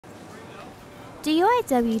The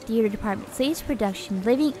UIW Theater Department stage production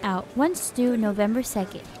Living Out once due November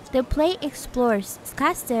 2nd. The play explores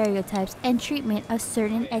class stereotypes and treatment of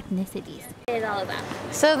certain ethnicities. What is it all about?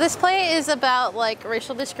 So this play is about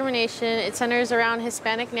racial discrimination. It centers around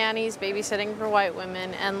Hispanic nannies babysitting for white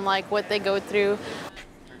women and what they go through.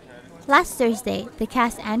 Last Thursday, the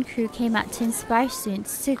cast and crew came out to inspire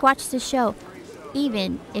students to watch the show,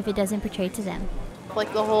 even if it doesn't portray to them.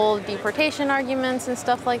 The whole deportation arguments and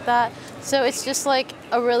stuff like that. So it's just a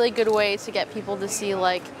really good way to get people to see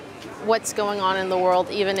what's going on in the world,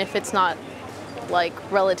 even if it's not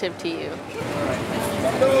relative to you.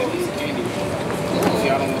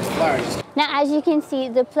 Now, as you can see,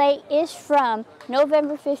 the play is from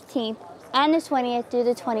November 15th and the 20th through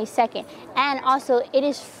the 22nd. And also, it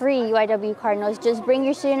is free, UIW Cardinals. Just bring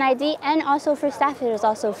your student ID, and also for staff, it is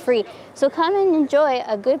also free. So come and enjoy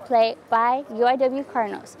a good play by UIW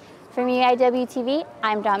Cardinals. From UIW TV,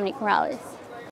 I'm Dominique Morales.